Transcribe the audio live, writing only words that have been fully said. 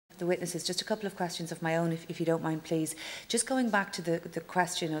the witnesses. Just a couple of questions of my own, if you don't mind, please. Just going back to the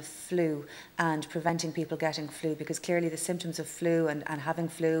question of flu and preventing people getting flu, because clearly the symptoms of flu and having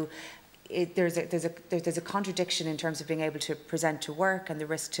flu, there's a contradiction in terms of being able to present to work and the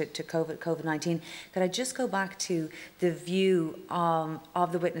risk to COVID-19. Could I just go back to the view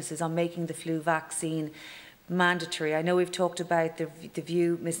of the witnesses on making the flu vaccine mandatory? I know we've talked about the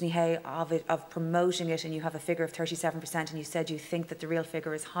view, Ms Nihey, of promoting it, and you have a figure of 37%, and you said you think that the real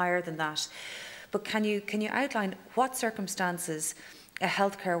figure is higher than that. But can you outline what circumstances a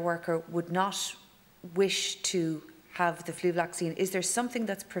healthcare worker would not wish to have the flu vaccine? Is there something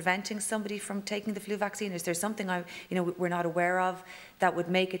that's preventing somebody from taking the flu vaccine? Is there something we're not aware of that would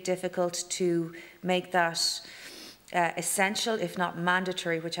make it difficult to make that essential, if not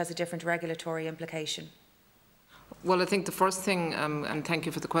mandatory, which has a different regulatory implication? Well, I think the first thing, and thank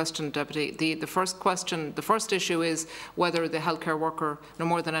you for the question, Deputy, the first issue is whether the healthcare worker, no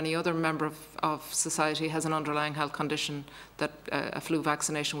more than any other member of society, has an underlying health condition that a flu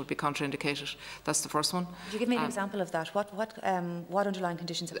vaccination would be contraindicated. That's the first one. Could you give me an example of that? What underlying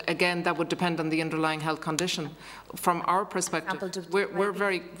conditions? Again, that would depend on the underlying health condition. From our perspective,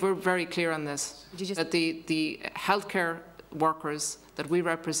 we're very clear on this. That the healthcare workers that we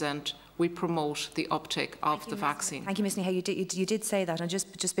represent, we promote the uptake of the vaccine. Thank you, Ms Nihey. You did say that, and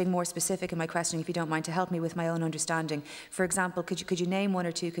just being more specific in my questioning, if you don't mind, to help me with my own understanding. For example, could you name one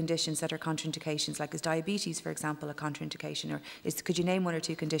or two conditions that are contraindications? Like, is diabetes, for example, a contraindication, or could you name one or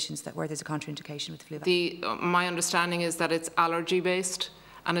two conditions where there's a contraindication with the flu vaccine? My understanding is that it's allergy based,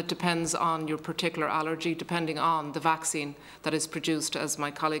 and it depends on your particular allergy, depending on the vaccine that is produced. As my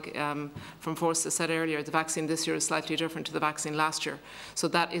colleague from Forces said earlier, the vaccine this year is slightly different to the vaccine last year. So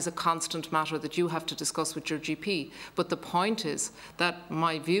that is a constant matter that you have to discuss with your GP. But the point is that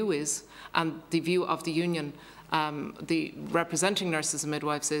my view is, and the view of the union, the representing nurses and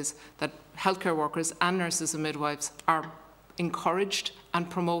midwives, is that healthcare workers and nurses and midwives are encouraged and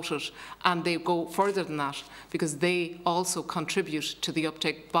promoted, and they go further than that because they also contribute to the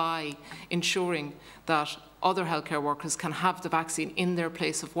uptake by ensuring that other healthcare workers can have the vaccine in their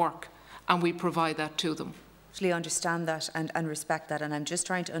place of work, and we provide that to them. I understand that and respect that, and I'm just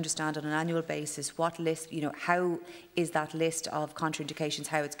trying to understand on an annual basis what list, how is that list of contraindications,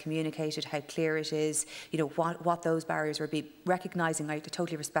 how it's communicated, how clear it is, what those barriers would be, recognising I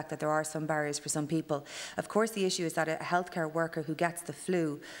totally respect that there are some barriers for some people. Of course, the issue is that a healthcare worker who gets the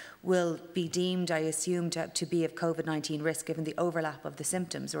flu will be deemed, I assume, to be of COVID-19 risk given the overlap of the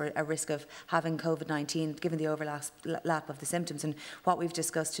symptoms, or a risk of having COVID-19 given the overlap of the symptoms. And what we've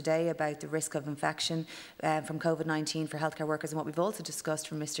discussed today about the risk of infection from COVID-19 for healthcare workers, and what we've also discussed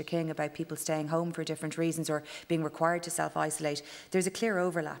from Mr King about people staying home for different reasons or being required to self-isolate, there's a clear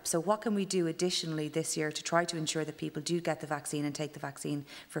overlap. So what can we do additionally this year to try to ensure that people do get the vaccine and take the vaccine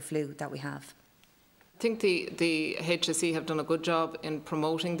for flu that we have? I think the HSE have done a good job in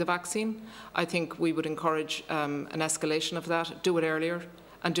promoting the vaccine. I think we would encourage an escalation of that, do it earlier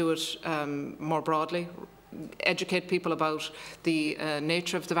and do it more broadly. Educate people about the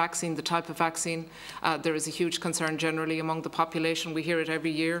nature of the vaccine, the type of vaccine. There is a huge concern generally among the population. We hear it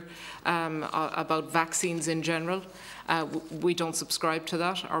every year about vaccines in general. We don't subscribe to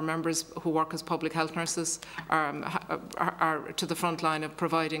that. Our members who work as public health nurses are to the front line of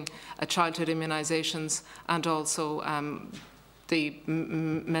providing childhood immunisations and also the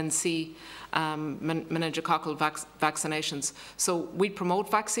MenC meningococcal vaccinations. So we promote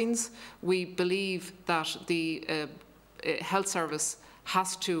vaccines. We believe that the health service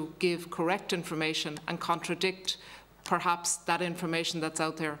has to give correct information and contradict perhaps that information that's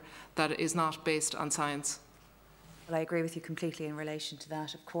out there that is not based on science. Well, I agree with you completely in relation to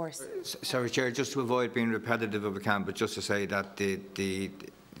that, of course. Sorry, Chair, just to avoid being repetitive if we can, but just to say that the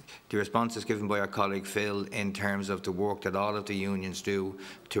responses given by our colleague Phil in terms of the work that all of the unions do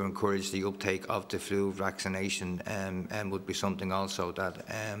to encourage the uptake of the flu vaccination would be something also that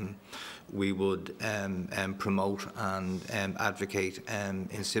we would promote and advocate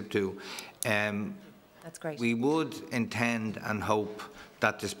in situ. That's great. We would intend and hope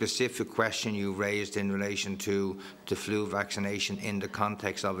that the specific question you raised in relation to the flu vaccination in the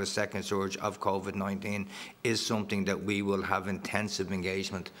context of a second surge of COVID-19 is something that we will have intensive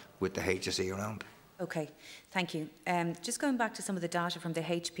engagement with the HSE around. Okay, thank you. Just going back to some of the data from the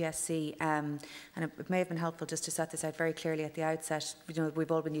HPSC, and it may have been helpful just to set this out very clearly at the outset.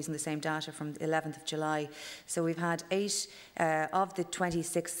 We've all been using the same data from the 11th of July. So we've had 8 of the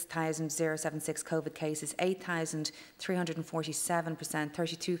 26,076 COVID cases, 8,347%,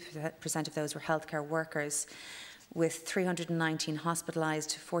 32% of those were healthcare workers, with 319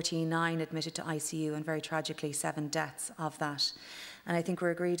 hospitalised, 49 admitted to ICU, and very tragically 7 deaths of that. And I think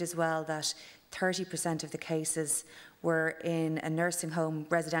we're agreed as well that 30% of the cases were in a nursing home,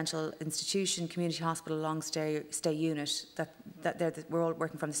 residential institution, community hospital, long stay unit. We're all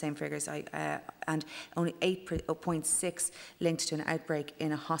working from the same figures, and only 8.6 linked to an outbreak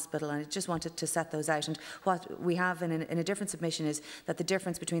in a hospital. And I just wanted to set those out. And what we have in a different submission is that the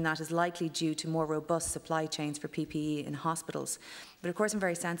difference between that is likely due to more robust supply chains for PPE in hospitals. But of course, I'm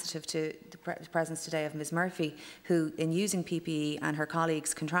very sensitive to the presence today of Ms. Murphy, who, in using PPE, and her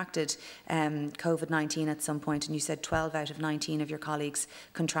colleagues contracted COVID-19 at some point, and you said 12 out of 19 of your colleagues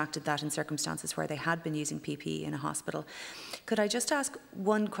contracted that in circumstances where they had been using PPE in a hospital. Could I just ask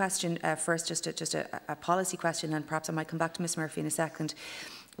one question first, just a policy question, and perhaps I might come back to Ms. Murphy in a second.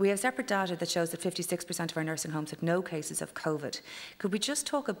 We have separate data that shows that 56% of our nursing homes had no cases of COVID. Could we just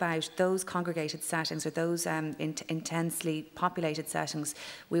talk about those congregated settings, or those intensely populated settings?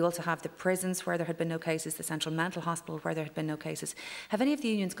 We also have the prisons where there had been no cases, the Central Mental Hospital where there had been no cases. Have any of the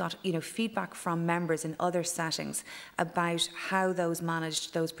unions got feedback from members in other settings about how those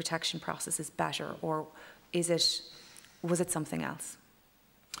managed those protection processes better, or was it something else?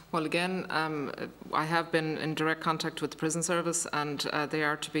 Well, again, I have been in direct contact with the prison service, and they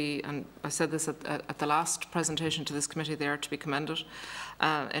are to be, and I said this at the last presentation to this committee, they are to be commended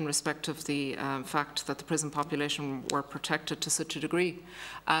in respect of the fact that the prison population were protected to such a degree.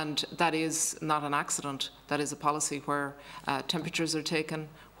 And that is not an accident. That is a policy where temperatures are taken,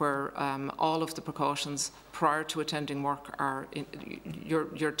 where all of the precautions prior to attending work are, it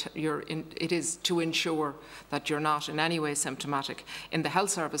is to ensure that you're not in any way symptomatic. In the health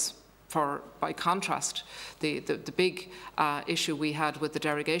service, by contrast, the big issue we had with the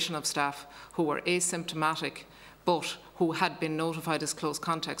derogation of staff who were asymptomatic but who had been notified as close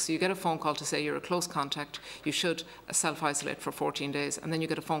contacts. So you get a phone call to say you're a close contact, you should self-isolate for 14 days, and then you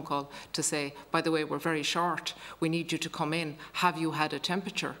get a phone call to say, by the way, we're very short, we need you to come in, have you had a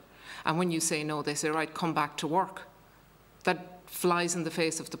temperature? And when you say no, they say, right, come back to work. That flies in the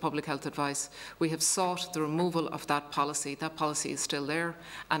face of the public health advice. We have sought the removal of that policy. That policy is still there,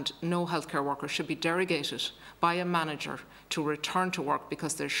 and no healthcare worker should be derogated by a manager to return to work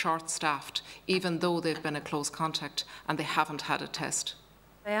because they're short-staffed, even though they've been a close contact and they haven't had a test.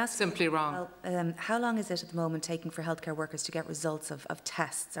 I ask, simply wrong. Well, how long is it at the moment taking for healthcare workers to get results of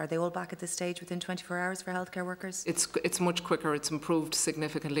tests? Are they all back at this stage within 24 hours for healthcare workers? It's much quicker. It's improved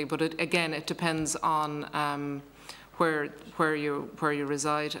significantly, but again, it depends on where you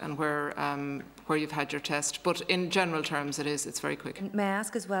reside and where you've had your test. But in general terms, it's very quick. And may I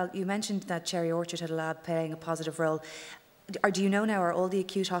ask as well, you mentioned that Cherry Orchard had a lab playing a positive role. Do you know now, are all the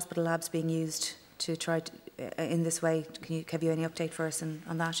acute hospital labs being used to try to, in this way? Have you any update for us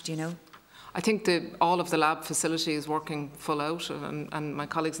on that? Do you know? I think all of the lab facility is working full out, and my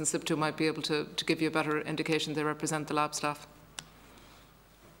colleagues in SIP2 might be able to give you a better indication. They represent the lab staff.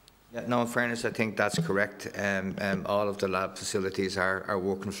 Yeah, no, in fairness, I think that's correct. All of the lab facilities are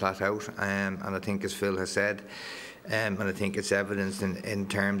working flat out, and I think, as Phil has said, and I think it's evidenced in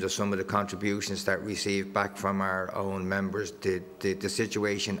terms of some of the contributions that we receive back from our own members. The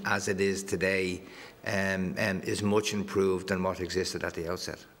situation as it is today is much improved than what existed at the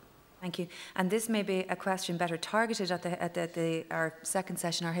outset. Thank you. And this may be a question better targeted at our second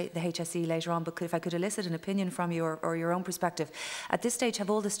session, the HSE later on, but if I could elicit an opinion from you or your own perspective. At this stage, have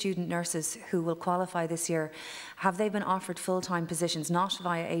all the student nurses who will qualify this year, have they been offered full-time positions, not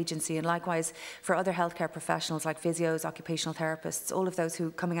via agency? And likewise, for other healthcare professionals like physios, occupational therapists, all of those who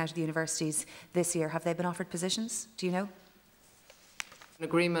coming out of the universities this year, have they been offered positions? Do you know?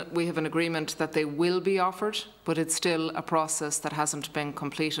 We have an agreement that they will be offered, but it's still a process that hasn't been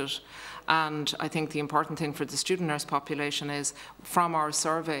completed. And I think the important thing for the student nurse population is, from our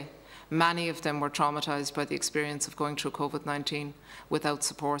survey, many of them were traumatised by the experience of going through COVID-19 without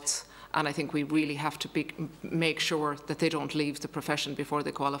supports. And I think we really have to make sure that they don't leave the profession before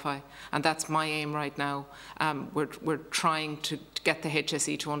they qualify. And that's my aim right now. We're trying to get the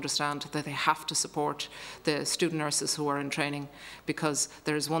HSE to understand that they have to support the student nurses who are in training, because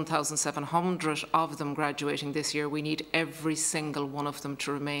there's 1,700 of them graduating this year. We need every single one of them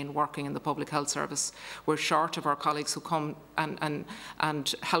to remain working in the public health service. We're short of our colleagues who come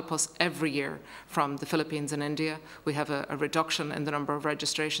and help us every year from the Philippines and India. We have a reduction in the number of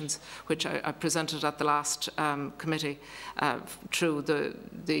registrations, which I presented at the last committee, through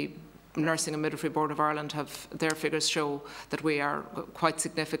the Nursing and Midwifery Board of Ireland. Their figures show that we are quite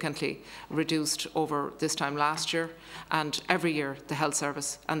significantly reduced over this time last year, and every year the health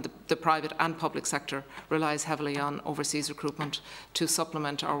service and the private and public sector relies heavily on overseas recruitment to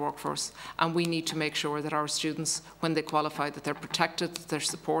supplement our workforce, and we need to make sure that our students, when they qualify, that they're protected, that they're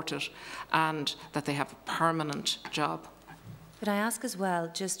supported, and that they have a permanent job. Could I ask as well,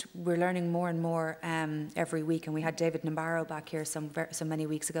 just we're learning more and more every week, and we had David Nabarro back here so many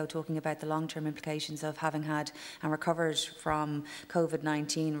weeks ago talking about the long-term implications of having had and recovered from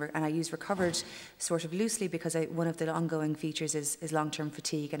COVID-19, and I use recovered sort of loosely because one of the ongoing features is long-term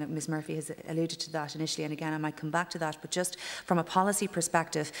fatigue, and Ms Murphy has alluded to that initially, and again I might come back to that, but just from a policy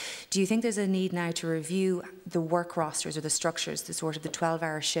perspective, do you think there's a need now to review the work rosters or the structures, the sort of the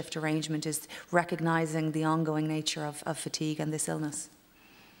 12-hour shift arrangement is recognising the ongoing nature of fatigue and this illness?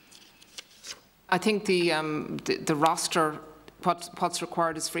 I think the roster, what's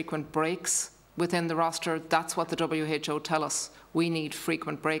required is frequent breaks within the roster. That's what the WHO tell us. We need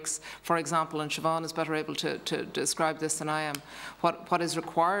frequent breaks. For example, and Siobhan is better able to describe this than I am, what is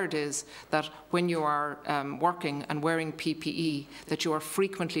required is that when you are working and wearing PPE, that you are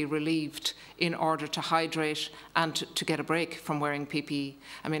frequently relieved in order to hydrate and to get a break from wearing PPE.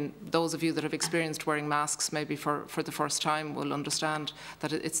 I mean, those of you that have experienced wearing masks maybe for the first time will understand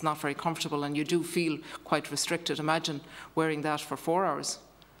that it's not very comfortable and you do feel quite restricted. Imagine wearing that for 4 hours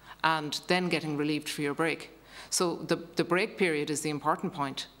and then getting relieved for your break. So the break period is the important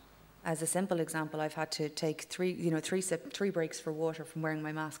point. As a simple example, I've had to take three breaks for water from wearing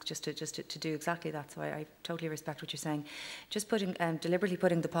my mask just to do exactly that. So I totally respect what you're saying. Just deliberately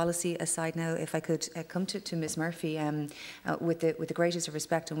putting the policy aside now, if I could come to Ms Murphy with the greatest of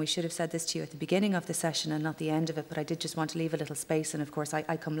respect, and we should have said this to you at the beginning of the session and not the end of it, but I did just want to leave a little space, and of course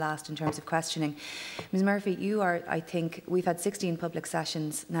I come last in terms of questioning. Ms Murphy, you are, I think, we've had 16 public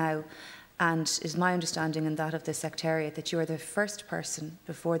sessions now, and it is my understanding and that of the Secretariat that you are the first person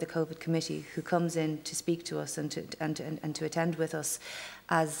before the COVID committee who comes in to speak to us and to attend with us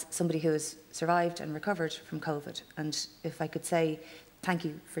as somebody who has survived and recovered from COVID. And if I could say thank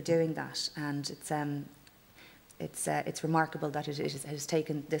you for doing that, and it's remarkable that it has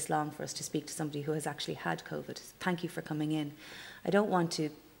taken this long for us to speak to somebody who has actually had COVID. Thank you for coming in. I don't want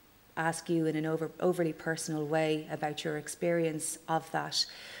to ask you in an overly personal way about your experience of that,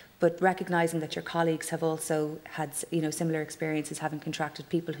 but recognising that your colleagues have also had similar experiences, having contracted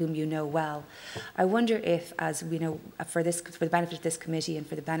people whom you know well. I wonder if, as we know, for the benefit of this committee and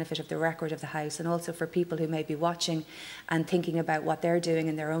for the benefit of the record of the House, and also for people who may be watching and thinking about what they're doing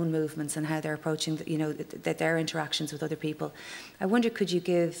in their own movements and how they're approaching their interactions with other people, I wonder, could you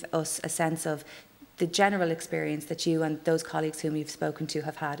give us a sense of the general experience that you and those colleagues whom you've spoken to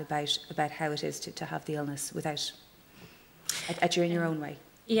have had about how it is to have the illness without, in your own way?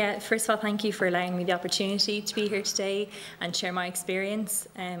 Yeah, first of all, thank you for allowing me the opportunity to be here today and share my experience.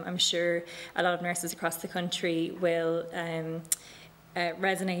 I'm sure a lot of nurses across the country will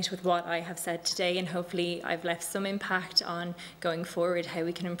resonate with what I have said today, and hopefully I've left some impact on going forward how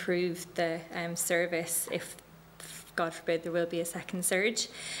we can improve the service if, God forbid, there will be a second surge.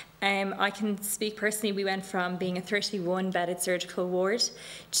 I can speak personally. We went from being a 31-bedded surgical ward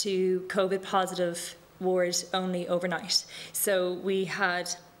to COVID positive ward only overnight. So we had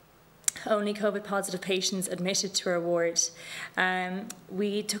only COVID positive patients admitted to our ward.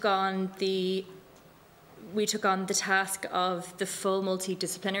 We took on the task of the full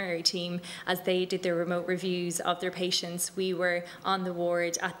multidisciplinary team as they did their remote reviews of their patients. We were on the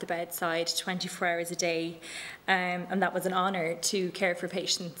ward at the bedside 24 hours a day, and that was an honour to care for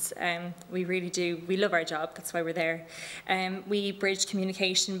patients. We really do. We love our job. That's why we're there. We bridged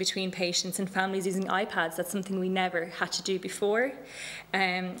communication between patients and families using iPads. That's something we never had to do before.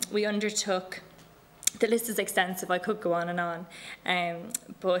 We undertook, the list is extensive. I could go on and on,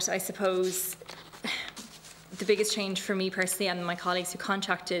 but I suppose the biggest change for me personally and my colleagues who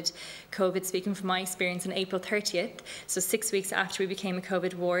contracted COVID, speaking from my experience, on April 30th, so 6 weeks after we became a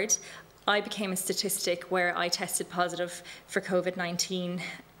COVID ward, I became a statistic where I tested positive for COVID-19.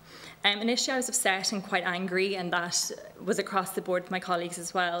 Initially I was upset and quite angry, and that was across the board with my colleagues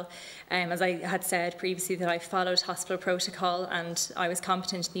as well. As I had said previously, that I followed hospital protocol and I was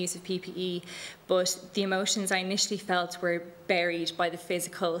competent in the use of PPE, but the emotions I initially felt were buried by the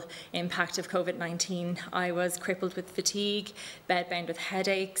physical impact of COVID-19. I was crippled with fatigue, bedbound with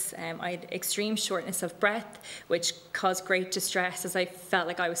headaches, I had extreme shortness of breath, which caused great distress as I felt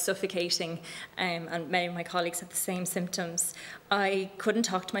like I was suffocating, and many of my colleagues had the same symptoms. I couldn't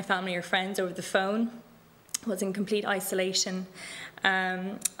talk to my family or friends over the phone, was in complete isolation.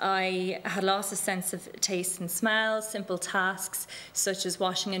 I had lost a sense of taste and smell. Simple tasks such as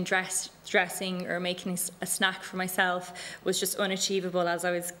washing and dressing or making a snack for myself was just unachievable as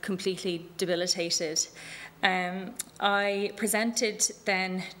I was completely debilitated. I presented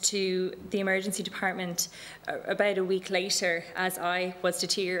then to the emergency department about a week later as I was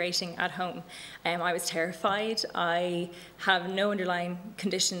deteriorating at home. I was terrified. I have no underlying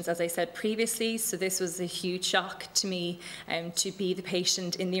conditions, as I said previously, so this was a huge shock to me to be the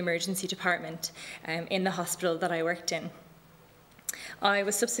patient in the emergency department in the hospital that I worked in. I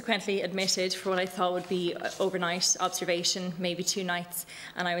was subsequently admitted for what I thought would be overnight observation, maybe 2 nights,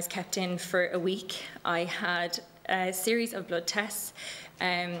 and I was kept in for a week. I had a series of blood tests.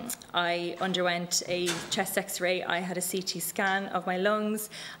 I underwent a chest x-ray, I had a CT scan of my lungs,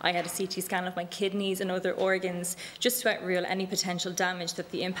 I had a CT scan of my kidneys and other organs, just to rule any potential damage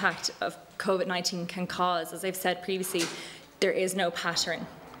that the impact of COVID-19 can cause. As I've said previously, there is no pattern.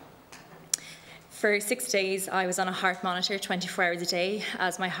 For 6 days, I was on a heart monitor 24 hours a day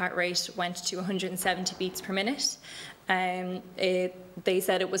as my heart rate went to 170 beats per minute. They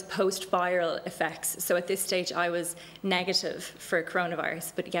said it was post-viral effects. So at this stage, I was negative for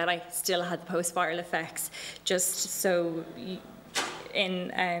coronavirus, but yet I still had the post-viral effects. Just so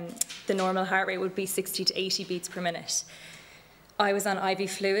the normal heart rate would be 60 to 80 beats per minute. I was on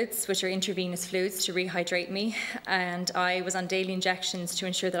IV fluids, which are intravenous fluids to rehydrate me, and I was on daily injections to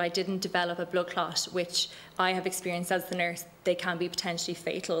ensure that I didn't develop a blood clot, which I have experienced as the nurse. They can be potentially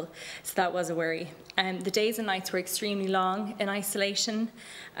fatal, so that was a worry. The days and nights were extremely long in isolation.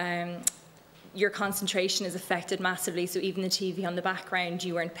 Your concentration is affected massively, so even the TV on the background,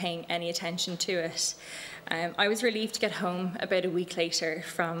 you weren't paying any attention to it. I was relieved to get home about a week later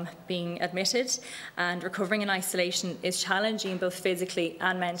from being admitted, and recovering in isolation is challenging both physically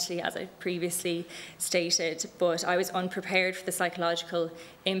and mentally, as I previously stated, but I was unprepared for the psychological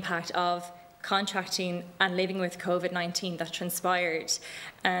impact of contracting and living with COVID-19 that transpired.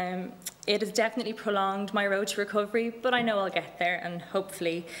 It has definitely prolonged my road to recovery, but I know I'll get there and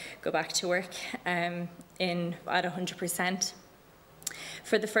hopefully go back to work at 100%.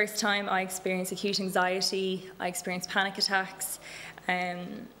 For the first time, I experienced acute anxiety, I experienced panic attacks,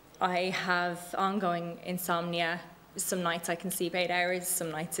 I have ongoing insomnia. Some nights I can sleep 8 hours,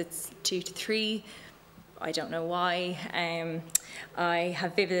 some nights it's 2 to 3. I don't know why. I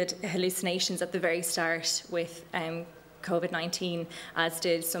have vivid hallucinations at the very start with COVID-19, as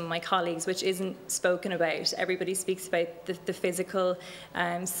did some of my colleagues, which isn't spoken about. Everybody speaks about the physical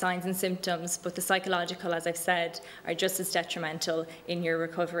signs and symptoms, but the psychological, as I've said, are just as detrimental in your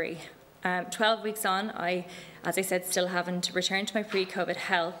recovery. 12 weeks on, as I said, still haven't returned to my pre-COVID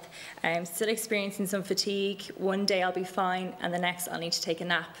health. I'm still experiencing some fatigue. One day I'll be fine, and the next I'll need to take a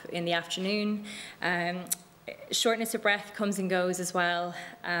nap in the afternoon. Shortness of breath comes and goes as well,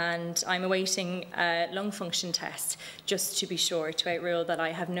 and I'm awaiting a lung function test just to be sure, to outrule that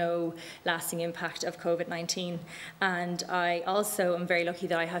I have no lasting impact of COVID-19. And I also am very lucky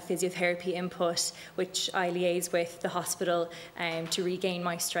that I have physiotherapy input, which I liaise with the hospital to regain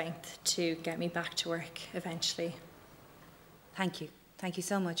my strength to get me back to work eventually. Thank you. Thank you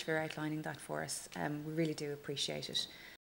so much for outlining that for us. We really do appreciate it.